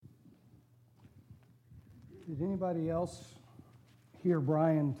Did anybody else hear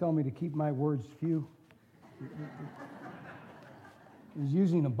Brian tell me to keep my words few? Is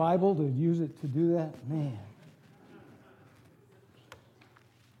using a Bible to use it to do that? Man.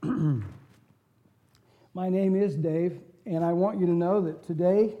 My name is Dave, and I want you to know that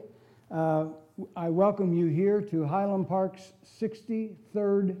today I welcome you here to Highland Park's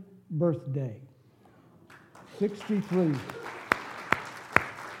 63rd birthday. 63.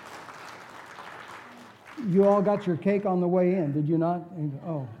 You all got your cake on the way in, did you not?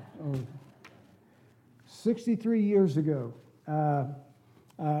 Oh. 63 years ago,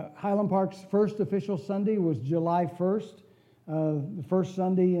 Highland Park's first official Sunday was July 1st. The first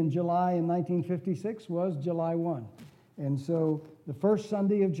Sunday in July in 1956 was July 1. And so the first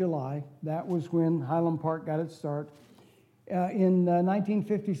Sunday of July, that was when Highland Park got its start. In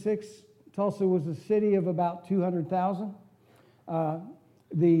 1956, Tulsa was a city of about 200,000.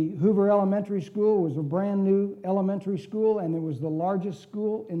 The Hoover Elementary School was a brand new elementary school, and it was the largest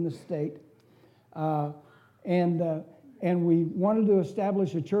school in the state. And we wanted to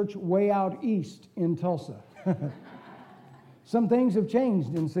establish a church way out east in Tulsa. Some things have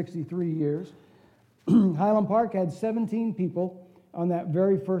changed in 63 years. Highland Park had 17 people on that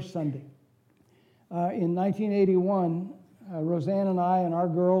very first Sunday. In 1981, Roseanne and I and our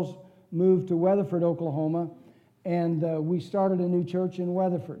girls moved to Weatherford, Oklahoma, and we started a new church in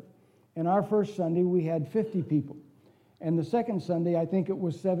Weatherford. And our first Sunday, we had 50 people. And the second Sunday, I think it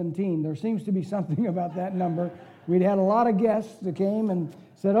was 17. There seems to be something about that number. We'd had a lot of guests that came and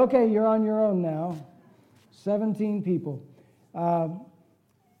said, okay, you're on your own now. 17 people.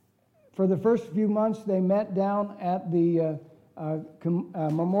 For the first few months, they met down at the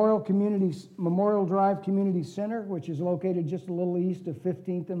Memorial Drive Community Center, which is located just a little east of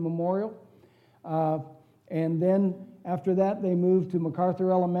 15th and Memorial. And then after that, they moved to MacArthur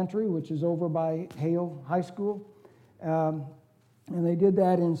Elementary, which is over by Hale High School. And they did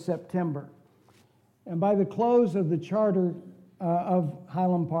that in September. And by the close of the charter of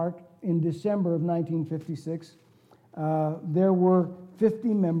Highland Park in December of 1956, there were 50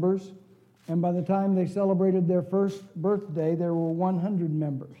 members. And by the time they celebrated their first birthday, there were 100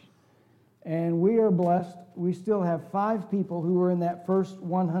 members. And we are blessed. We still have 5 people who were in that first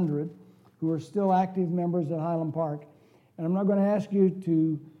 100 who are still active members at Highland Park. And I'm not going to ask you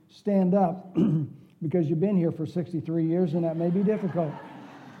to stand up because you've been here for 63 years and that may be difficult.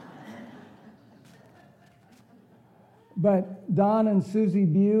 But Don and Susie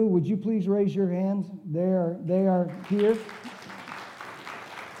Bew, would you please raise your hands? They are here.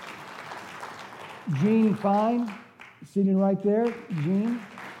 Jean Fine, sitting right there. Jean.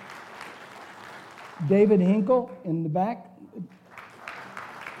 David Hinkle in the back.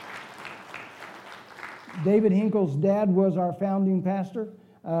 David Hinkle's dad was our founding pastor,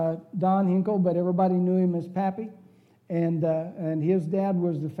 Don Hinkle, but everybody knew him as Pappy. And his dad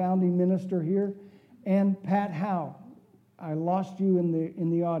was the founding minister here. And Pat Howe. I lost you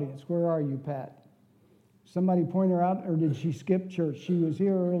in the audience. Where are you, Pat? Somebody point her out, or did she skip church? She was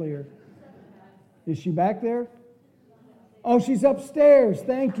here earlier. Is she back there? Oh, she's upstairs.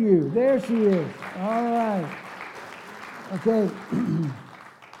 Thank you. There she is. All right. Okay.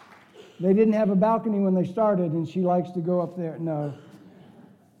 They didn't have a balcony when they started, and she likes to go up there. No.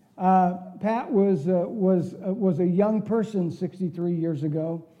 Pat was a young person 63 years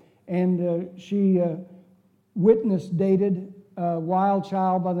ago, and she dated a wild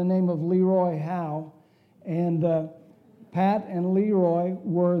child by the name of Leroy Howe, and Pat and Leroy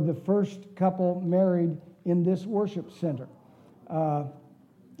were the first couple married in this worship center.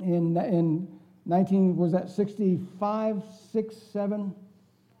 In 65, 6,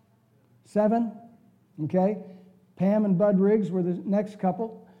 7? Okay. Pam and Bud Riggs were the next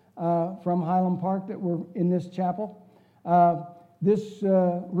couple from Highland Park that were in this chapel. This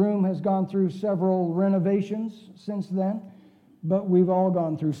room has gone through several renovations since then, but we've all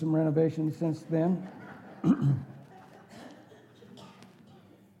gone through some renovations since then.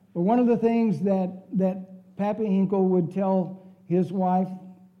 But one of the things that Pappy Hinkle would tell his wife,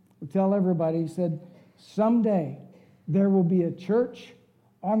 would tell everybody, he said, someday there will be a church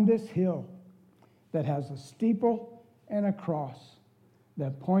on this hill that has a steeple and a cross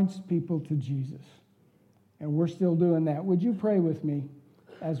that points people to Jesus. And we're still doing that. Would you pray with me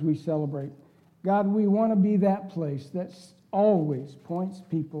as we celebrate? God, we want to be that place that always points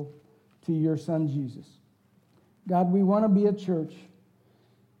people to your Son, Jesus. God, we want to be a church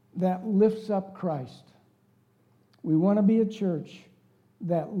that lifts up Christ. We want to be a church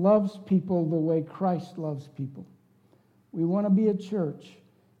that loves people the way Christ loves people. We want to be a church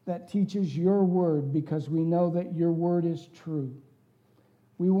that teaches your word because we know that your word is true.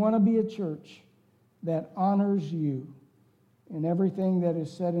 We want to be a church that honors you in everything that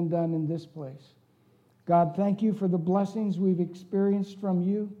is said and done in this place. God, thank you for the blessings we've experienced from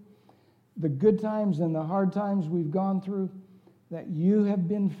you, the good times and the hard times we've gone through, that you have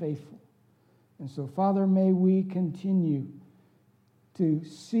been faithful. And so, Father, may we continue to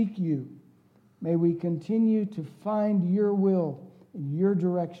seek you. May we continue to find your will and your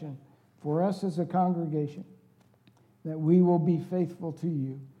direction for us as a congregation, that we will be faithful to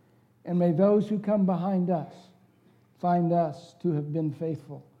you. And may those who come behind us find us to have been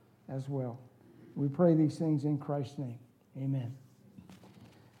faithful as well. We pray these things in Christ's name. Amen.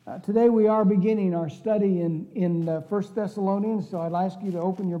 Today we are beginning our study in 1 Thessalonians, so I'd ask you to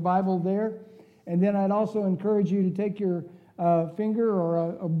open your Bible there. And then I'd also encourage you to take your finger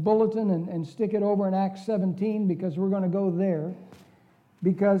or a bulletin and stick it over in Acts 17, because we're going to go there.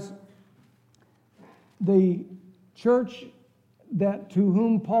 Because the church to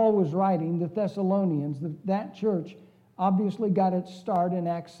whom Paul was writing, the Thessalonians, that church obviously got its start in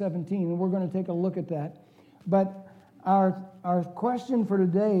Acts 17, and we're going to take a look at that. But our question for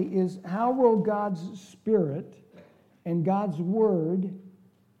today is, how will God's Spirit and God's Word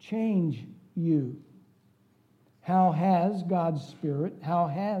change you? How has God's Spirit, how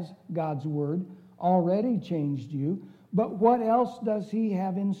has God's Word already changed you? But what else does He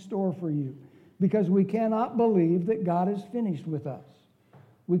have in store for you? Because we cannot believe that God is finished with us.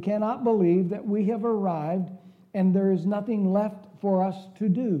 We cannot believe that we have arrived and there is nothing left for us to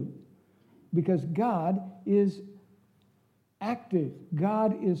do. Because God is active,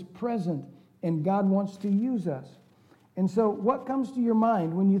 God is present, and God wants to use us. And so what comes to your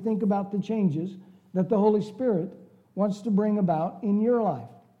mind when you think about the changes that the Holy Spirit wants to bring about in your life?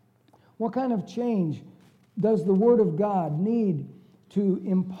 What kind of change does the Word of God need to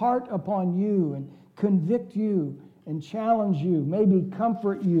impart upon you and convict you and challenge you, maybe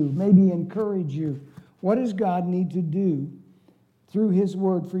comfort you, maybe encourage you? What does God need to do through His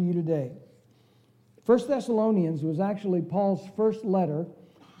Word for you today? 1 Thessalonians was actually Paul's first letter.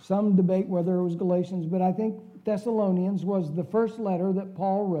 Some debate whether it was Galatians, but I think Thessalonians was the first letter that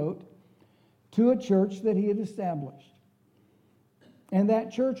Paul wrote to a church that he had established. And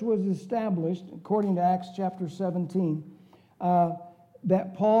that church was established, according to Acts chapter 17,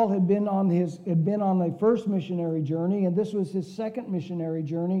 that Paul had been on the first missionary journey, and this was his second missionary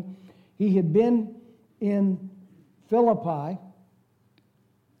journey. He had been in Philippi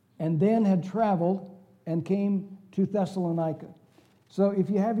and then had traveled and came to Thessalonica. So if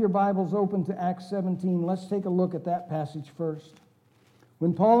you have your Bibles open to Acts 17, let's take a look at that passage first.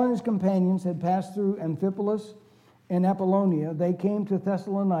 When Paul and his companions had passed through Amphipolis and Apollonia, they came to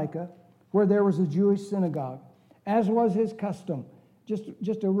Thessalonica, where there was a Jewish synagogue, as was his custom.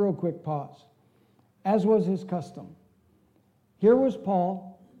 Just a real quick pause. As was his custom. Here was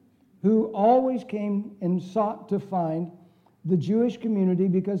Paul, who always came and sought to find the Jewish community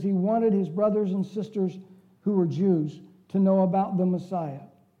because he wanted his brothers and sisters who were Jews to know about the Messiah.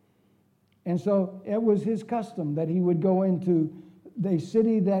 And so it was his custom that he would go into the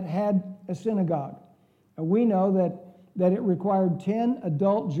city that had a synagogue. And we know that it required 10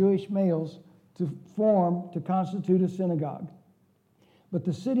 adult Jewish males to constitute a synagogue. But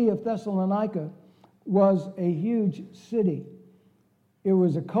the city of Thessalonica was a huge city. It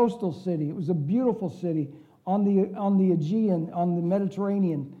was a coastal city. It was a beautiful city on the Aegean, on the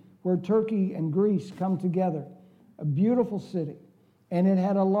Mediterranean, where Turkey and Greece come together. A beautiful city. And it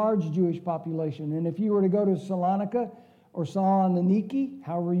had a large Jewish population. And if you were to go to Salonika or Saloniki,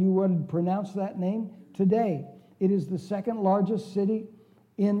 however you would pronounce that name, today it is the second largest city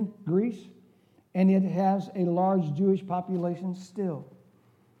in Greece, and it has a large Jewish population still.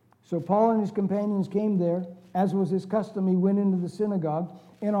 So Paul and his companions came there. As was his custom, he went into the synagogue,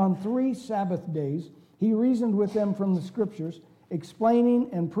 and on 3 Sabbath days he reasoned with them from the Scriptures, explaining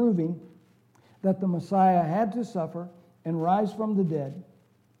and proving that the Messiah had to suffer and rise from the dead.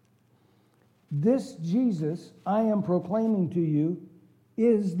 This Jesus I am proclaiming to you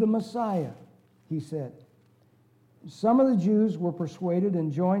is the Messiah, he said. Some of the Jews were persuaded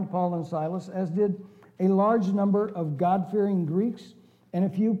and joined Paul and Silas, as did a large number of God-fearing Greeks and a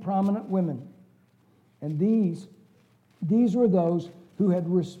few prominent women. And these were those who had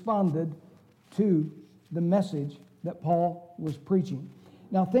responded to the message that Paul was preaching.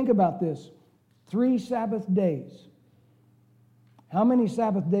 Now think about this. 3 Sabbath days. How many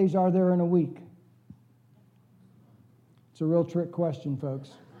Sabbath days are there in a week? It's a real trick question,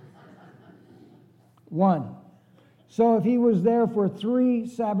 folks. 1. So if he was there for 3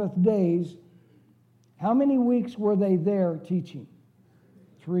 Sabbath days, how many weeks were they there teaching?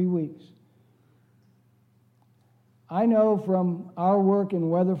 3 weeks. I know from our work in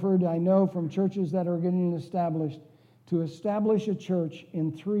Weatherford, I know from churches that are getting established, to establish a church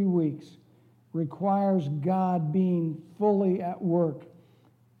in 3 weeks requires God being fully at work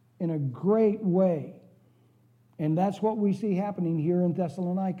in a great way. And that's what we see happening here in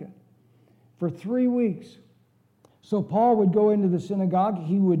Thessalonica. For 3 weeks. So Paul would go into the synagogue,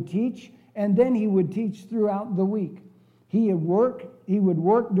 he would teach, and then he would teach throughout the week. He would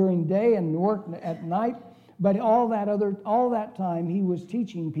work during day and work at night, but all that time he was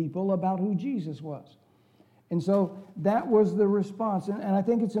teaching people about who Jesus was. And so that was the response. And I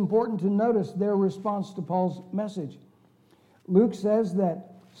think it's important to notice their response to Paul's message. Luke says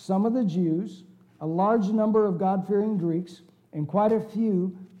that some of the Jews, a large number of God-fearing Greeks, and quite a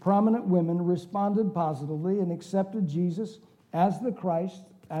few prominent women responded positively and accepted Jesus as the Christ,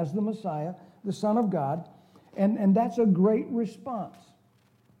 as the Messiah, the Son of God. And that's a great response.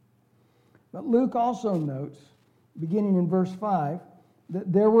 But Luke also notes, beginning in verse 5,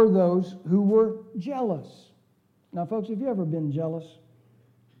 that there were those who were jealous. Now, folks, have you ever been jealous?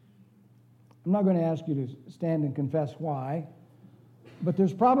 I'm not going to ask you to stand and confess why, but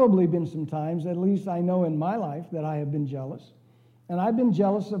there's probably been some times, at least I know in my life, that I have been jealous. And I've been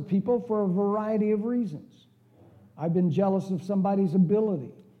jealous of people for a variety of reasons. I've been jealous of somebody's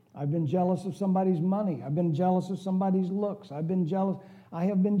ability. I've been jealous of somebody's money. I've been jealous of somebody's looks. I have been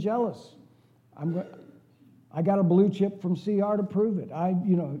jealous. I got a blue chip from CR to prove it.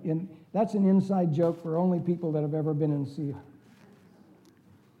 And that's an inside joke for only people that have ever been in CR.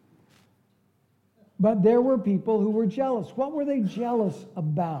 But there were people who were jealous. What were they jealous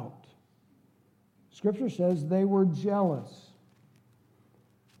about? Scripture says they were jealous.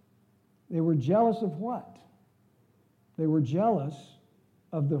 They were jealous of what? They were jealous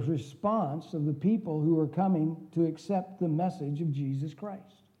of the response of the people who were coming to accept the message of Jesus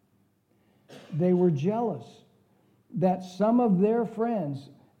Christ. They were jealous that some of their friends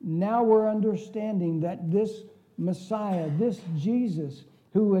now were understanding that this Messiah, this Jesus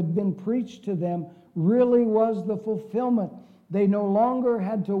who had been preached to them, really was the fulfillment. They no longer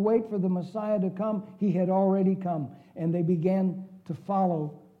had to wait for the Messiah to come. He had already come. And they began to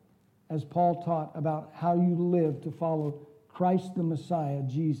follow, as Paul taught, about how you live to follow Christ the Messiah,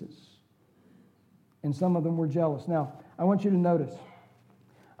 Jesus. And some of them were jealous. Now, I want you to notice,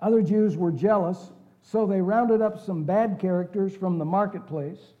 other Jews were jealous, so they rounded up some bad characters from the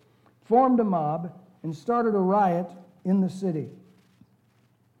marketplace, formed a mob, and started a riot in the city.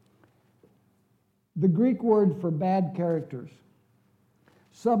 The Greek word for bad characters,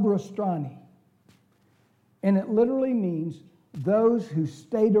 subrostrani, and it literally means those who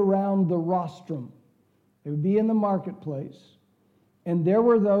stayed around the rostrum. They would be in the marketplace, and there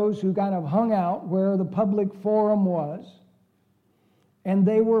were those who kind of hung out where the public forum was, and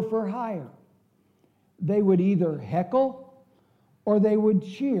they were for hire. They would either heckle or they would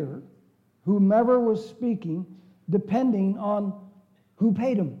cheer whomever was speaking, depending on who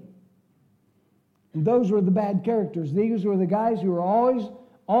paid them. And those were the bad characters. These were the guys who were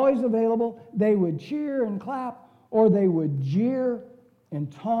always available. They would cheer and clap, or they would jeer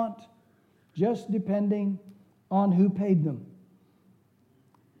and taunt, just depending on who paid them.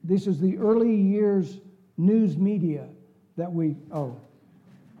 This is the early years news media that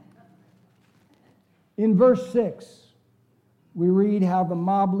In verse 6, we read how the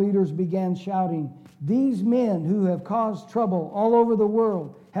mob leaders began shouting, "These men who have caused trouble all over the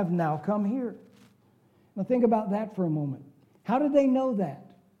world have now come here." Now think about that for a moment. How did they know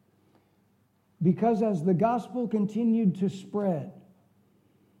that? Because as the gospel continued to spread,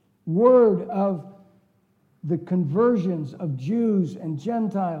 word of the conversions of Jews and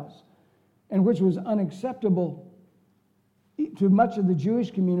Gentiles, and which was unacceptable to much of the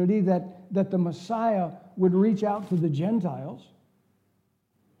Jewish community, that the Messiah would reach out to the Gentiles.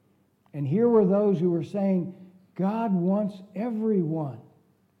 And here were those who were saying, God wants everyone.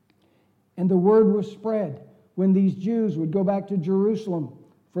 And the word was spread. When these Jews would go back to Jerusalem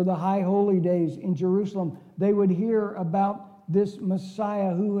for the high holy days in Jerusalem, they would hear about this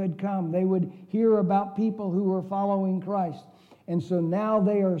Messiah who had come. They would hear about people who were following Christ. And so now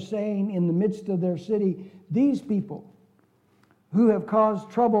they are saying in the midst of their city, these people who have caused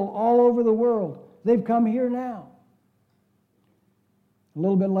trouble all over the world, they've come here now. A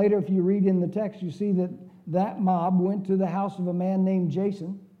little bit later, if you read in the text, you see that mob went to the house of a man named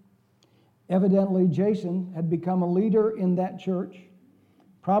Jason. Evidently, Jason had become a leader in that church,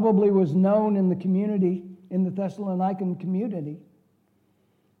 probably was known in the community, in the Thessalonican community.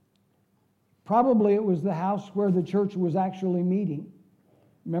 Probably it was the house where the church was actually meeting.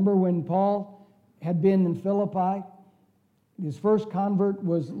 Remember when Paul had been in Philippi? His first convert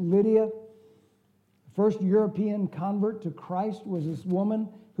was Lydia. First European convert to Christ was this woman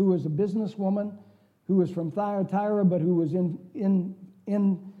who was a businesswoman who was from Thyatira, but who was in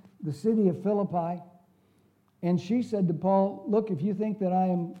the city of Philippi. And she said to Paul, look, if you think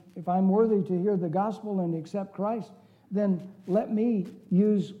that if I'm worthy to hear the gospel and accept Christ, then let me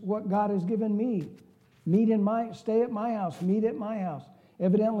use what God has given me. Stay at my house, meet at my house.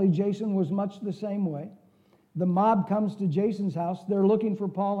 Evidently, Jason was much the same way. The mob comes to Jason's house. They're looking for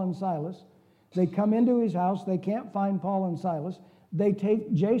Paul and Silas. They come into his house. They can't find Paul and Silas. They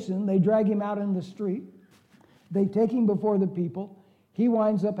take Jason. They drag him out in the street. They take him before the people. He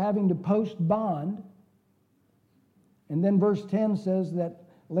winds up having to post bond. And then verse 10 says that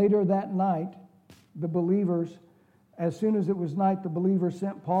later that night, the believers, as soon as it was night, the believers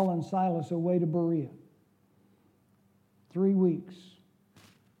sent Paul and Silas away to Berea. 3 weeks.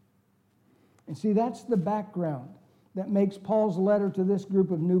 And see, that's the background that makes Paul's letter to this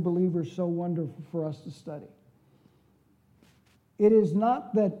group of new believers so wonderful for us to study. It is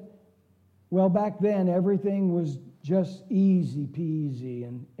not that, well, back then everything was just easy peasy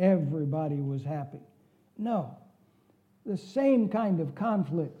and everybody was happy. No. The same kind of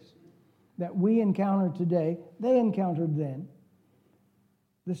conflicts that we encounter today, they encountered then.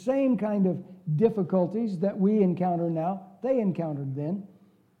 The same kind of difficulties that we encounter now, they encountered then.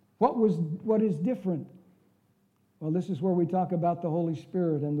 What is different? Well, this is where we talk about the Holy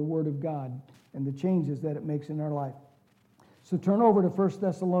Spirit and the Word of God and the changes that it makes in our life. So turn over to 1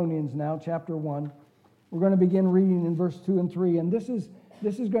 Thessalonians now, chapter 1. We're going to begin reading in verse 2 and 3, and this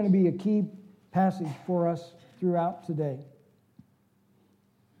is going to be a key passage for us throughout today.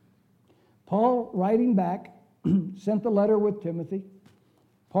 Paul, writing back, sent the letter with Timothy.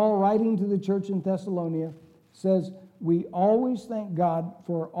 Paul, writing to the church in Thessalonica, says, we always thank God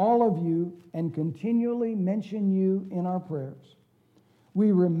for all of you and continually mention you in our prayers.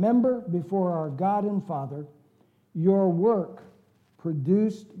 We remember before our God and Father your work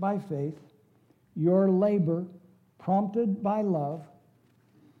produced by faith, your labor prompted by love,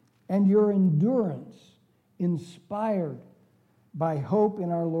 and your endurance inspired by hope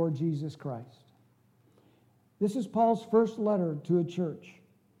in our Lord Jesus Christ. This is Paul's first letter to a church.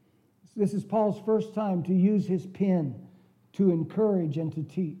 This is Paul's first time to use his pen to encourage and to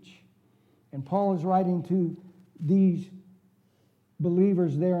teach. And Paul is writing to these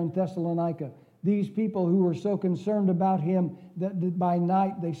believers there in Thessalonica, these people who were so concerned about him that by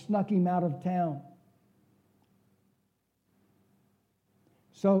night they snuck him out of town.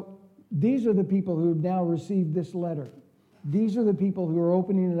 So these are the people who have now received this letter. These are the people who are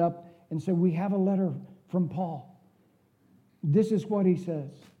opening it up and say, we have a letter from Paul. This is what he says.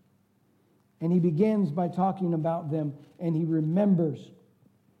 And he begins by talking about them, and he remembers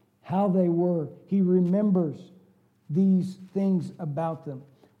how they were. He remembers these things about them.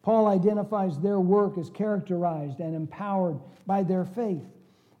 Paul identifies their work as characterized and empowered by their faith.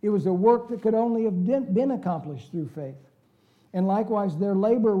 It was a work that could only have been accomplished through faith. And likewise, their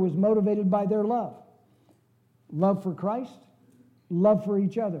labor was motivated by their love. Love for Christ, love for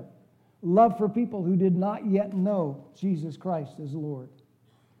each other, love for people who did not yet know Jesus Christ as Lord.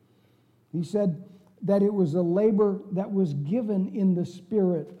 He said that it was a labor that was given in the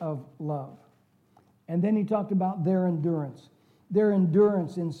spirit of love. And then he talked about their endurance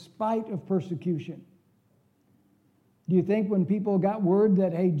in spite of persecution. Do you think when people got word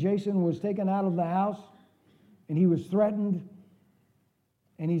that, hey, Jason was taken out of the house and he was threatened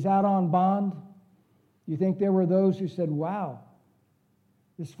and he's out on bond, you think there were those who said, wow,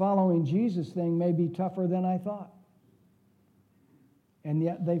 this following Jesus thing may be tougher than I thought? And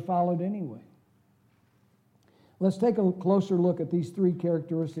yet they followed anyway. Let's take a closer look at these three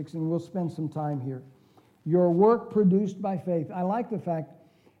characteristics, and we'll spend some time here. Your work produced by faith. I like the fact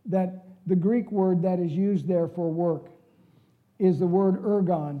that the Greek word that is used there for work is the word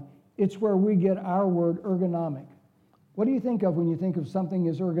ergon. It's where we get our word ergonomic. What do you think of when you think of something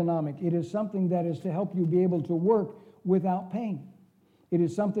as ergonomic? It is something that is to help you be able to work without pain. It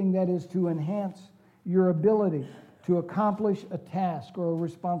is something that is to enhance your ability to accomplish a task or a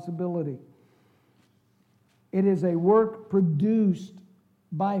responsibility. It is a work produced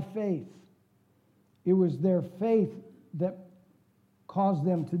by faith. It was their faith that caused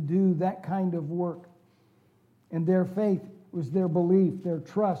them to do that kind of work. And their faith was their belief, their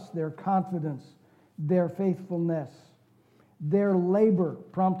trust, their confidence, their faithfulness. Their labor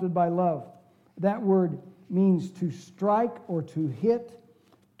prompted by love. That word means to strike or to hit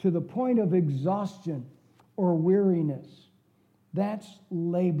to the point of exhaustion or weariness. That's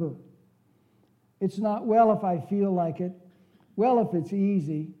labor. It's not, well, if I feel like it. Well, if it's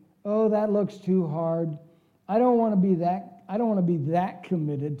easy. Oh, that looks too hard. I don't want to be that. I don't want to be that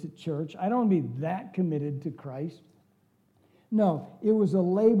committed to church. I don't want to be that committed to Christ. No, it was a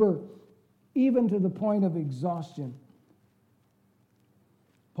labor even to the point of exhaustion.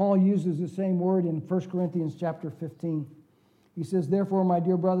 Paul uses the same word in 1 Corinthians chapter 15. He says, therefore, my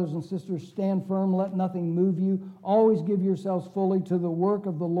dear brothers and sisters, stand firm, let nothing move you. Always give yourselves fully to the work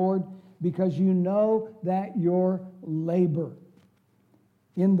of the Lord, because you know that your labor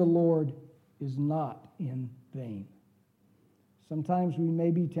in the Lord is not in vain. Sometimes we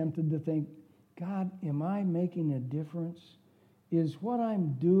may be tempted to think, God, am I making a difference? Is what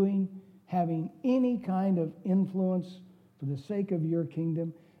I'm doing having any kind of influence for the sake of your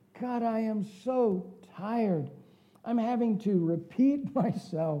kingdom? God, I am so tired. I'm having to repeat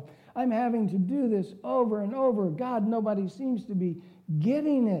myself. I'm having to do this over and over. God, nobody seems to be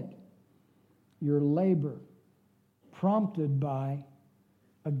getting it. Your labor, prompted by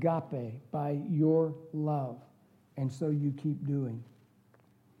agape, by your love. And so you keep doing.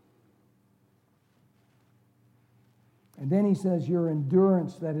 And then he says your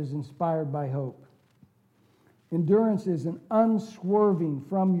endurance that is inspired by hope. Endurance is an unswerving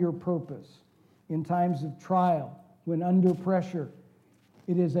from your purpose in times of trial, when under pressure.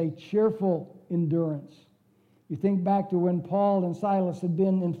 It is a cheerful endurance. You think back to when Paul and Silas had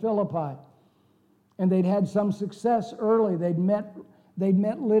been in Philippi, and they'd had some success early. They'd met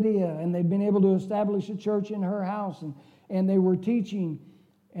Lydia, and they'd been able to establish a church in her house, and they were teaching,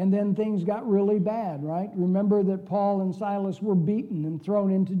 and then things got really bad, right? Remember that Paul and Silas were beaten and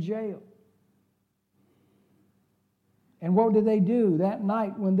thrown into jail. And what did they do that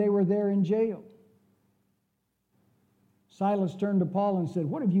night when they were there in jail? Silas turned to Paul and said,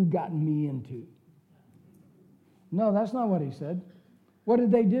 what have you gotten me into? No, that's not what he said. What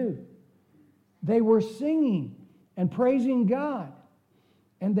did they do? They were singing and praising God.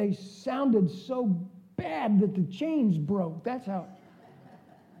 And they sounded so bad that the chains broke. That's not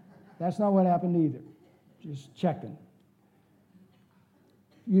what happened either. Just checking.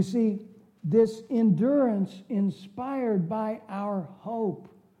 You see, this endurance inspired by our hope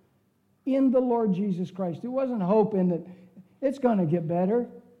in the Lord Jesus Christ. It wasn't hope in that it's going to get better.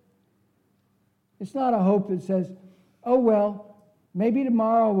 It's not a hope that says, oh, well, maybe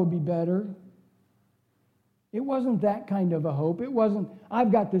tomorrow will be better. It wasn't that kind of a hope. It wasn't,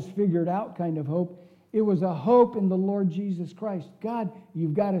 I've got this figured out kind of hope. It was a hope in the Lord Jesus Christ. God,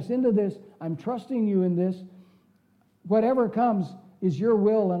 you've got us into this. I'm trusting you in this. Whatever comes is your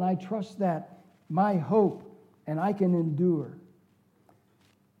will, and I trust that. My hope, and I can endure.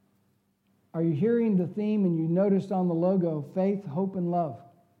 Are you hearing the theme? And you noticed on the logo, faith, hope, and love.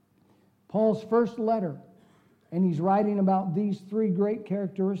 Paul's first letter, and he's writing about these three great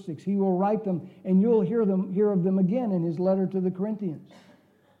characteristics. He will write them, and you'll hear of them again in his letter to the Corinthians.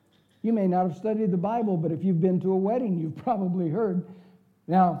 You may not have studied the Bible, but if you've been to a wedding, you've probably heard,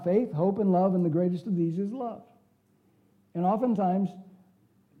 now, faith, hope, and love, and the greatest of these is love. And oftentimes,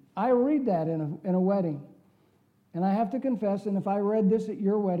 I read that in a wedding. And I have to confess, and if I read this at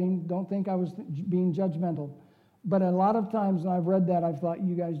your wedding, don't think I was being judgmental. But a lot of times when I've read that, I've thought,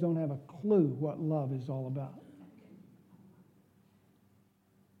 you guys don't have a clue what love is all about.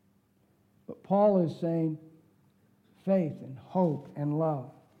 But Paul is saying faith and hope and love.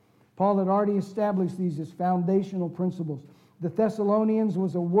 Paul had already established these as foundational principles. The Thessalonians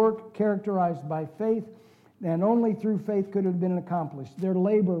was a work characterized by faith, and only through faith could it have been accomplished. Their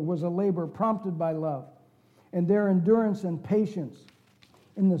labor was a labor prompted by love. And their endurance and patience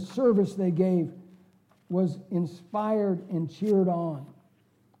in the service they gave was inspired and cheered on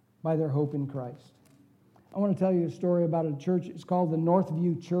by their hope in Christ. I want to tell you a story about a church. It's called the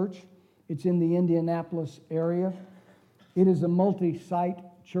Northview Church. It's in the Indianapolis area. It is a multi-site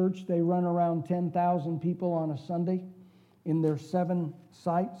church. They run around 10,000 people on a Sunday in their 7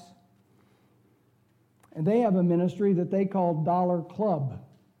 sites. And they have a ministry that they call Dollar Club.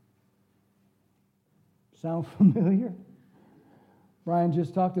 Sound familiar? Brian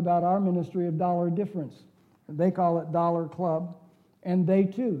just talked about our ministry of Dollar Difference. They call it Dollar Club. And they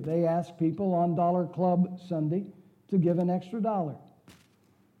too, they ask people on Dollar Club Sunday to give an extra $1.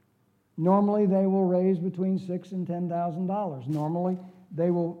 Normally they will raise between $6,000 and $10,000. Normally they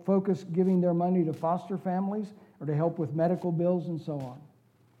will focus giving their money to foster families or to help with medical bills and so on.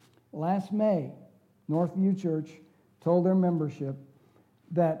 Last May, Northview Church told their membership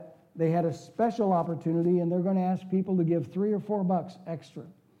that they had a special opportunity, and they're going to ask people to give $3 or $4 extra.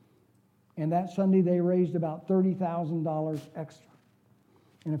 And that Sunday, they raised about $30,000 extra.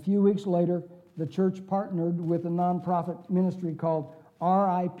 And a few weeks later, the church partnered with a nonprofit ministry called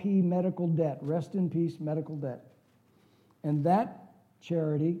RIP Medical Debt, Rest in Peace Medical Debt. And that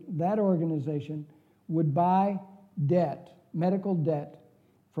charity, that organization, would buy debt medical debt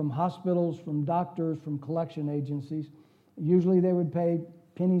from hospitals, from doctors, from collection agencies. Usually they would pay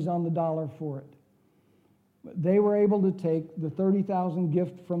pennies on the dollar for it. But they were able to take the $30,000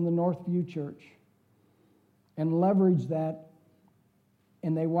 gift from the Northview Church and leverage that,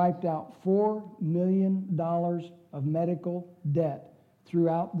 and they wiped out $4 million of medical debt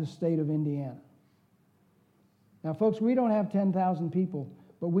throughout the state of Indiana. Now, folks, we don't have 10,000 people,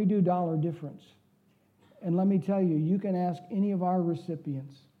 but we do Dollar Difference. And let me tell you, you can ask any of our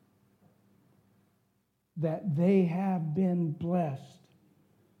recipients that they have been blessed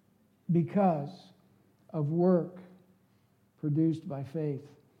because of work produced by faith,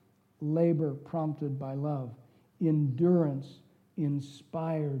 labor prompted by love, endurance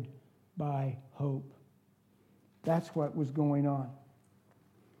inspired by hope. That's what was going on.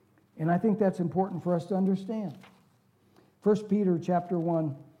 And I think that's important for us to understand. 1 Peter chapter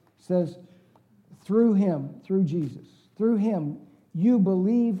 1 says, through him, through Jesus, through him you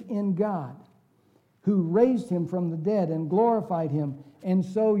believe in God, who raised him from the dead and glorified him, and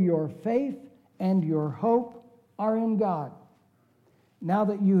so your faith and your hope are in God. Now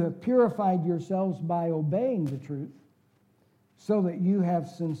that you have purified yourselves by obeying the truth, so that you have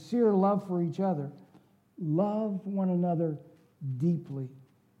sincere love for each other, love one another deeply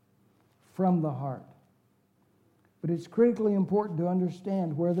from the heart. But it's critically important to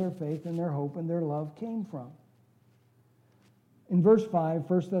understand where their faith and their hope and their love came from. In verse 5,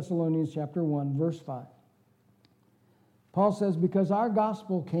 1 Thessalonians chapter 1, verse 5, Paul says, because our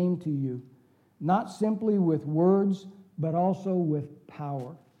gospel came to you, not simply with words, but also with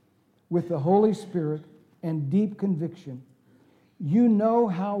power, with the Holy Spirit and deep conviction. You know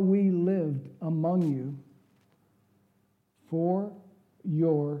how we lived among you for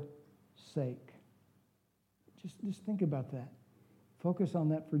your sake. Just think about that. Focus on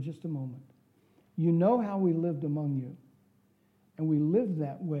that for just a moment. You know how we lived among you, and we lived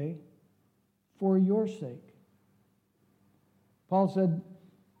that way for your sake. Paul said,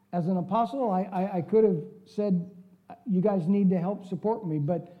 as an apostle, I could have said, you guys need to help support me,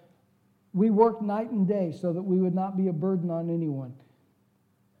 but we worked night and day so that we would not be a burden on anyone.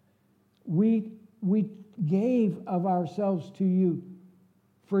 We gave of ourselves to you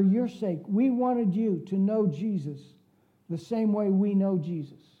for your sake. We wanted you to know Jesus the same way we know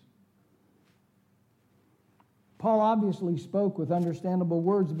Jesus. Paul obviously spoke with understandable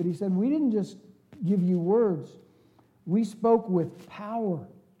words, but he said, we didn't just give you words. We spoke with power.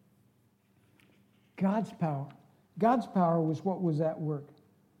 God's power. God's power was what was at work.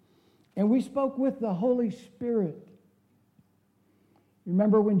 And we spoke with the Holy Spirit.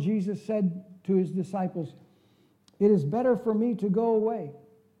 Remember when Jesus said to his disciples, it is better for me to go away.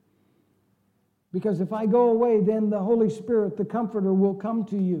 Because if I go away, then the Holy Spirit, the Comforter, will come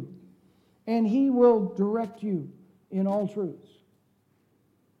to you. And he will direct you in all truths.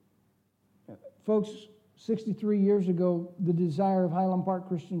 Folks, 63 years ago, the desire of Highland Park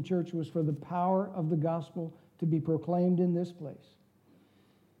Christian Church was for the power of the gospel to be proclaimed in this place.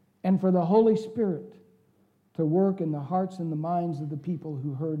 And for the Holy Spirit to work in the hearts and the minds of the people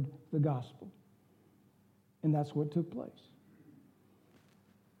who heard the gospel. And that's what took place.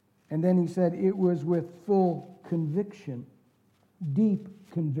 And then he said it was with full conviction, deep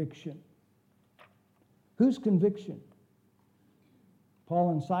conviction. Whose conviction?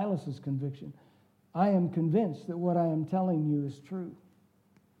 Paul and Silas's conviction. I am convinced that what I am telling you is true.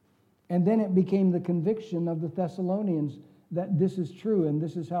 And then it became the conviction of the Thessalonians that this is true and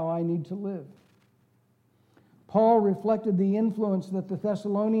this is how I need to live. Paul reflected the influence that the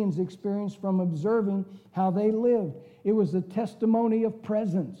Thessalonians experienced from observing how they lived. It was a testimony of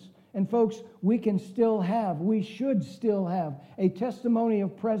presence. And folks, we should still have a testimony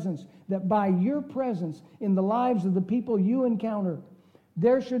of presence, that by your presence in the lives of the people you encounter,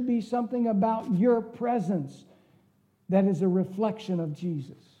 there should be something about your presence that is a reflection of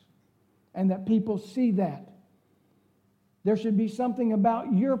Jesus, and that people see that. There should be something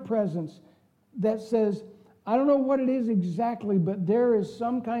about your presence that says, I don't know what it is exactly, but there is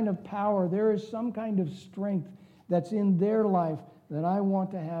some kind of power, there is some kind of strength that's in their life that I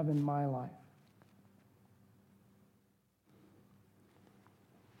want to have in my life.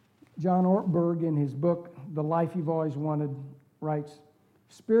 John Ortberg, in his book, The Life You've Always Wanted, writes,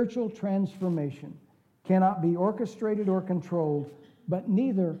 spiritual transformation cannot be orchestrated or controlled, but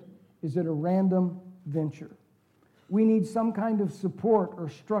neither is it a random venture. We need some kind of support or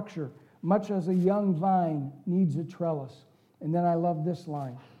structure, much as a young vine needs a trellis. And then I love this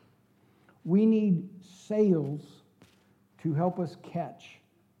line. We need sails to help us catch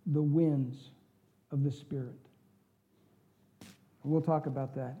the winds of the Spirit. We'll talk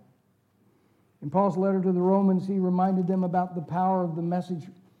about that. In Paul's letter to the Romans, he reminded them about the power of the message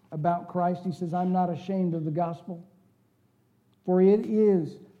about Christ. He says, I'm not ashamed of the gospel, for it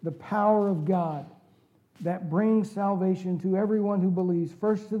is the power of God that brings salvation to everyone who believes,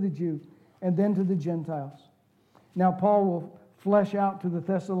 first to the Jew and then to the Gentiles. Now Paul will flesh out to the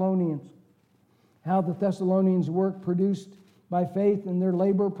Thessalonians how the Thessalonians' work produced by faith and their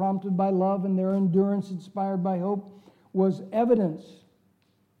labor prompted by love and their endurance inspired by hope was evidence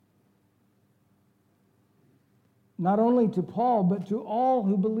not only to Paul but to all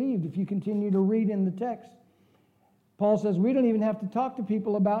who believed. If you continue to read in the text, Paul says, we don't even have to talk to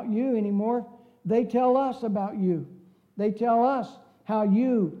people about you anymore. They tell us about you. They tell us how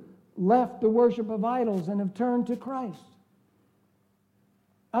you left the worship of idols and have turned to Christ.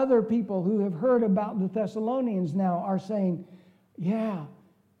 Other people who have heard about the Thessalonians now are saying, yeah,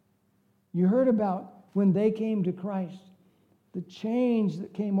 you heard about when they came to Christ, the change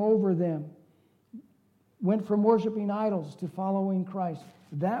that came over them, went from worshiping idols to following Christ.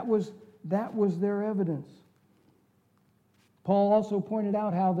 That was their evidence. Paul also pointed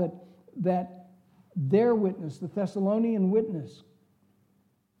out how that their witness, the Thessalonian witness,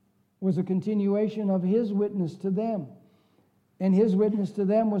 was a continuation of his witness to them. And his witness to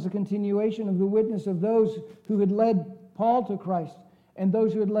them was a continuation of the witness of those who had led Paul to Christ. And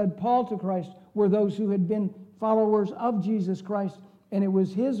those who had led Paul to Christ were those who had been followers of Jesus Christ. And it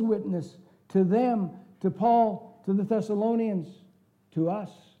was his witness to them, to Paul, to the Thessalonians, to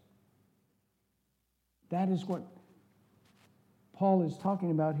us. That is what Paul is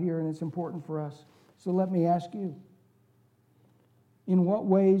talking about here, and it's important for us. So let me ask you, in what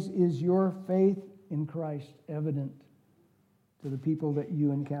ways is your faith in Christ evident to the people that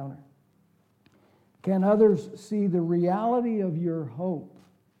you encounter? Can others see the reality of your hope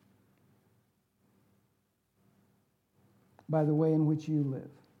by the way in which you live?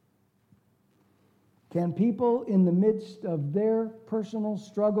 Can people in the midst of their personal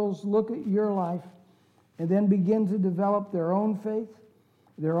struggles look at your life and then begin to develop their own faith,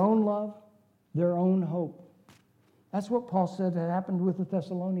 their own love, their own hope? That's what Paul said had happened with the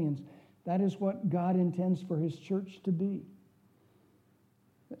Thessalonians. That is what God intends for his church to be.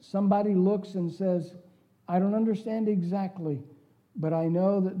 That somebody looks and says, I don't understand exactly, but I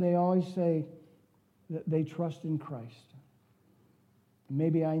know that they always say that they trust in Christ.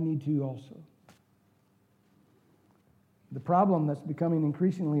 Maybe I need to also. The problem that's becoming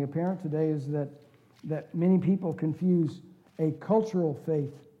increasingly apparent today is that many people confuse a cultural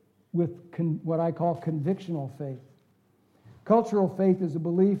faith with what I call convictional faith. Cultural faith is a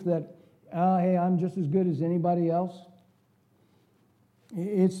belief that, hey, I'm just as good as anybody else.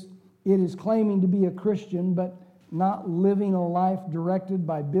 It is claiming to be a Christian, but not living a life directed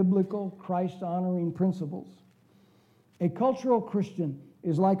by biblical, Christ-honoring principles. A cultural Christian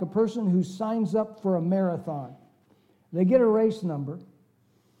is like a person who signs up for a marathon. They get a race number,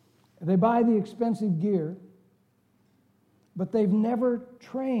 they buy the expensive gear, but they've never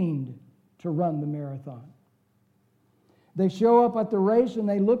trained to run the marathon. They show up at the race and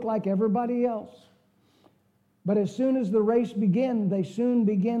they look like everybody else. But as soon as the race begins, they soon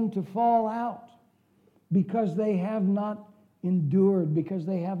begin to fall out because they have not endured, because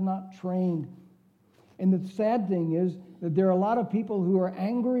they have not trained. And the sad thing is that there are a lot of people who are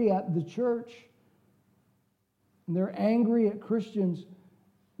angry at the church. And they're angry at Christians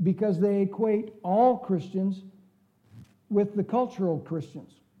because they equate all Christians with the cultural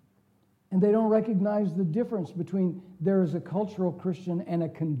Christians. And they don't recognize the difference between there is a cultural Christian and a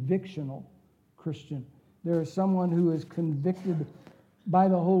convictional Christian. There is someone who is convicted by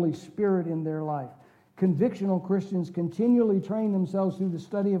the Holy Spirit in their life. Convictional Christians continually train themselves through the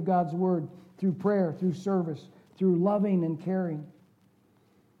study of God's Word, through prayer, through service, through loving and caring.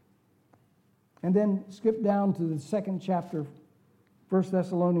 And then skip down to the second chapter, 1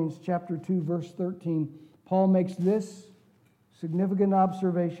 Thessalonians chapter 2, verse 13. Paul makes this significant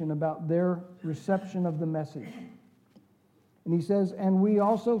observation about their reception of the message. And he says, and we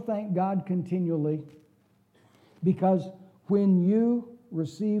also thank God continually because when you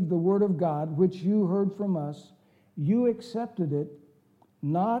received the word of God, which you heard from us, you accepted it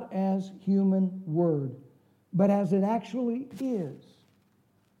not as human word, but as it actually is,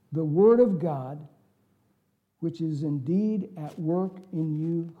 the word of God, which is indeed at work in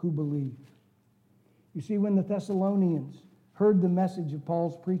you who believe. You see, when the Thessalonians heard the message of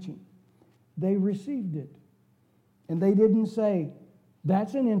Paul's preaching, they received it. And they didn't say,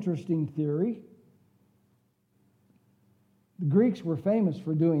 that's an interesting theory. The Greeks were famous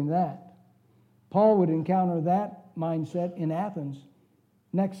for doing that. Paul would encounter that mindset in Athens,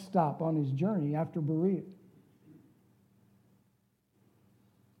 next stop on his journey after Berea.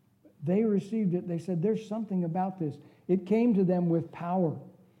 They received it. They said, there's something about this. It came to them with power.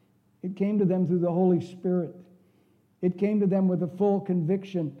 It came to them through the Holy Spirit. It came to them with a full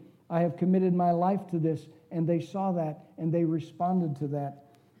conviction. I have committed my life to this. And they saw that, and they responded to that.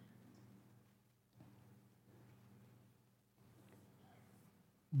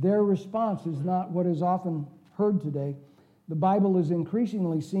 Their response is not what is often heard today. The Bible is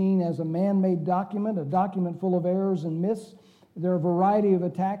increasingly seen as a man-made document, a document full of errors and myths. There are a variety of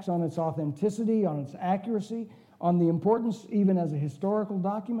attacks on its authenticity, on its accuracy, on the importance even as a historical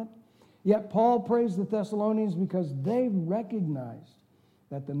document. Yet Paul praised the Thessalonians because they recognized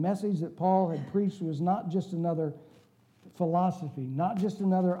that the message that Paul had preached was not just another philosophy, not just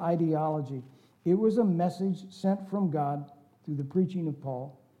another ideology. It was a message sent from God through the preaching of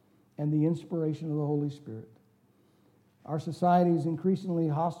Paul and the inspiration of the Holy Spirit. Our society is increasingly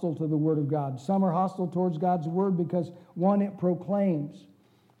hostile to the Word of God. Some are hostile towards God's Word because, one, it proclaims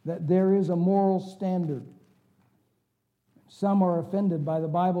that there is a moral standard. Some are offended by the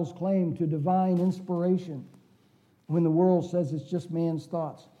Bible's claim to divine inspiration when the world says it's just man's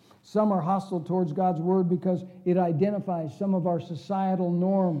thoughts. Some are hostile towards God's Word because it identifies some of our societal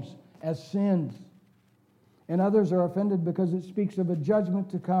norms as sins. And others are offended because it speaks of a judgment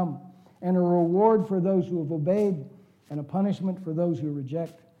to come and a reward for those who have obeyed and a punishment for those who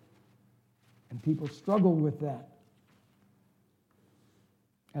reject. And people struggle with that.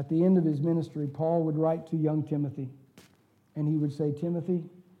 At the end of his ministry, Paul would write to young Timothy, and he would say, Timothy,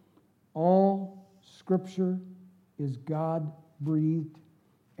 all Scripture is God-breathed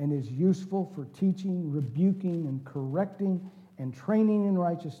and is useful for teaching, rebuking, and correcting, and training in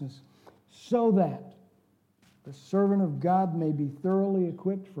righteousness, so that the servant of God may be thoroughly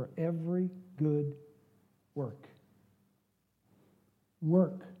equipped for every good work.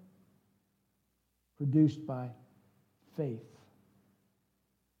 Work produced by faith.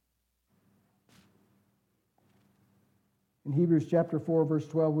 In Hebrews chapter 4, verse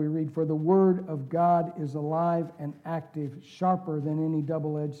 12, we read, For the word of God is alive and active, sharper than any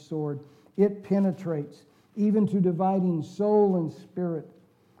double-edged sword. It penetrates even to dividing soul and spirit,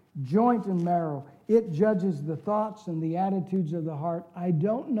 joint and marrow. It judges the thoughts and the attitudes of the heart. I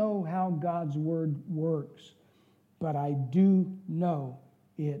don't know how God's word works, but I do know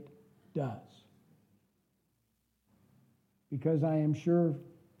it does. Because I am sure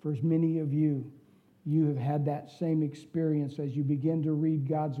for many of you, you have had that same experience as you begin to read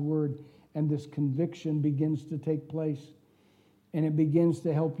God's word and this conviction begins to take place. And it begins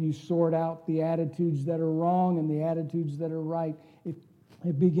to help you sort out the attitudes that are wrong and the attitudes that are right.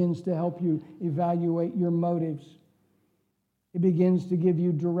 It begins to help you evaluate your motives. It begins to give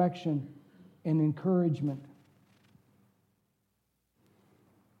you direction and encouragement.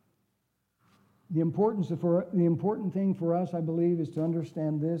 The important thing for us, I believe, is to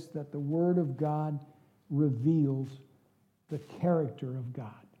understand this, that the Word of God reveals the character of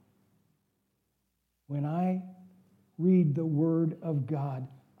God. When I read the Word of God,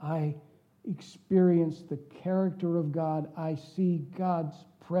 I experience the character of God. I see God's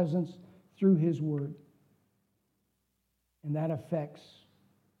presence through His Word. And that affects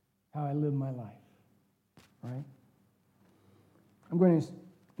how I live my life. Right? I'm going to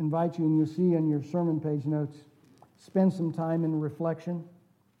invite you, and you'll see on your sermon page notes, spend some time in reflection.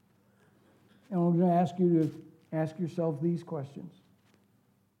 And I'm going to ask you to ask yourself these questions.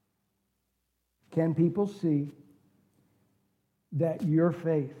 Can people see that your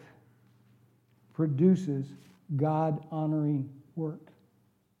faith produces God-honoring work?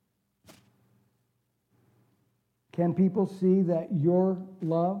 Can people see that your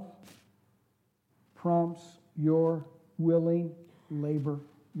love prompts your willing labor,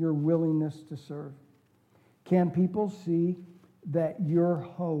 your willingness to serve? Can people see that your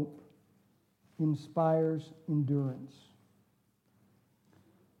hope inspires endurance?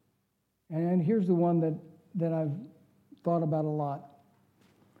 And here's the one that I've thought about a lot.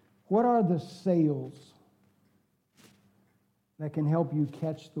 What are the sails that can help you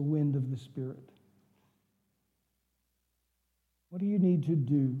catch the wind of the Spirit? What do you need to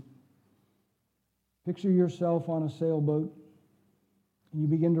do? Picture yourself on a sailboat, and you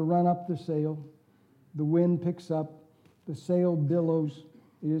begin to run up the sail. The wind picks up. The sail billows.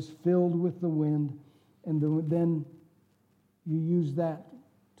 It is filled with the wind, and then you use that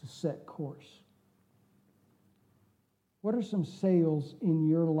to set course. What are some sails in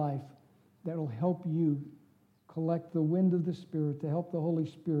your life that will help you collect the wind of the Spirit, to help the Holy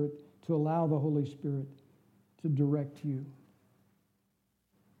Spirit, to allow the Holy Spirit to direct you?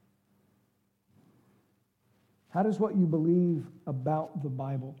 How does what you believe about the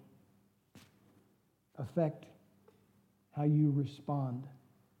Bible affect how you respond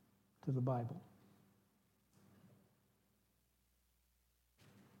to the Bible.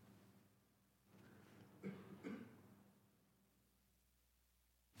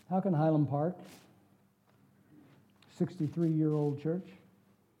 How can Highland Park, 63-year-old church,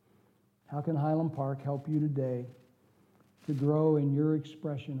 how can Highland Park help you today to grow in your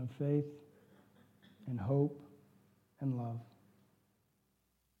expression of faith and hope and love?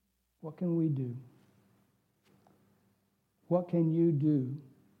 What can we do? What can you do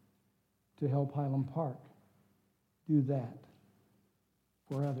to help Highland Park do that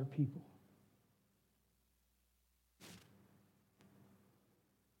for other people?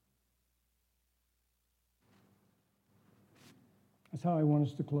 That's how I want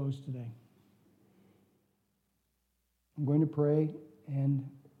us to close today. I'm going to pray, and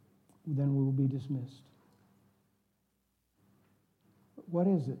then we will be dismissed. But what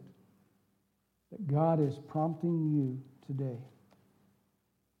is it that God is prompting you today?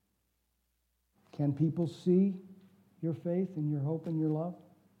 Can people see your faith and your hope and your love?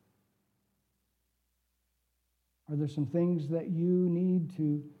 Are there some things that you need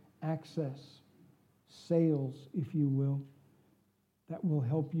to access, sales, if you will, that will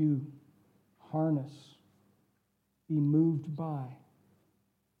help you harness, be moved by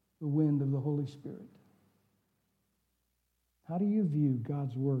the wind of the Holy Spirit? How do you view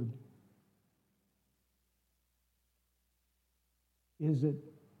God's Word? Is it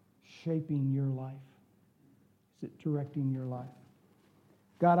shaping your life? Is it directing your life?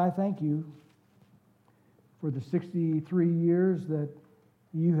 God, I thank you for the 63 years that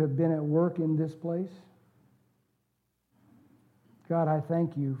you have been at work in this place. God, I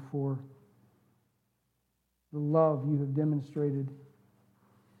thank you for the love you have demonstrated.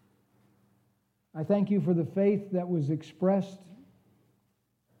 I thank you for the faith that was expressed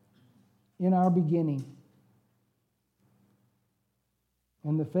in our beginning,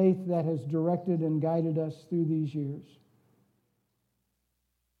 and the faith that has directed and guided us through these years.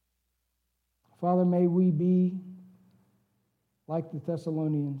 Father, may we be like the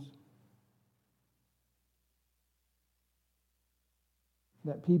Thessalonians,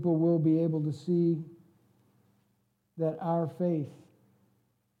 that people will be able to see that our faith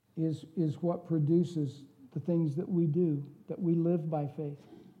is what produces the things that we do, that we live by faith.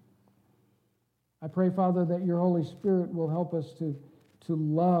 I pray, Father, that your Holy Spirit will help us to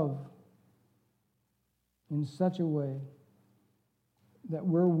love in such a way that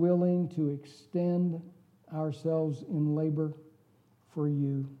we're willing to extend ourselves in labor for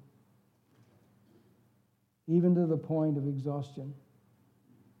you, even to the point of exhaustion.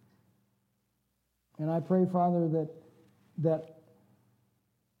 And I pray, Father, that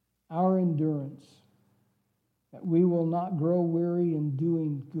our endurance, that we will not grow weary in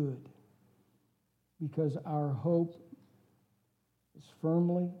doing good, because our hope is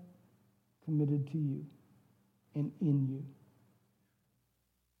firmly committed to you and in you.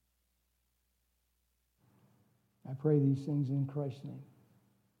 I pray these things in Christ's name.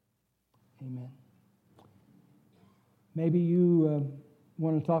 Amen. Maybe you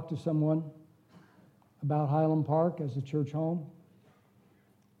want to talk to someone about Highland Park as a church home.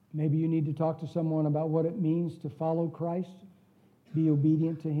 Maybe you need to talk to someone about what it means to follow Christ, be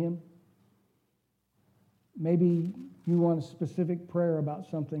obedient to Him. Maybe you want a specific prayer about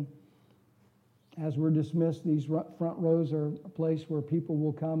something. As we're dismissed, these front rows are a place where people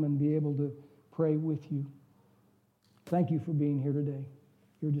will come and be able to pray with you. Thank you for being here today.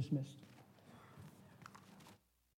 You're dismissed.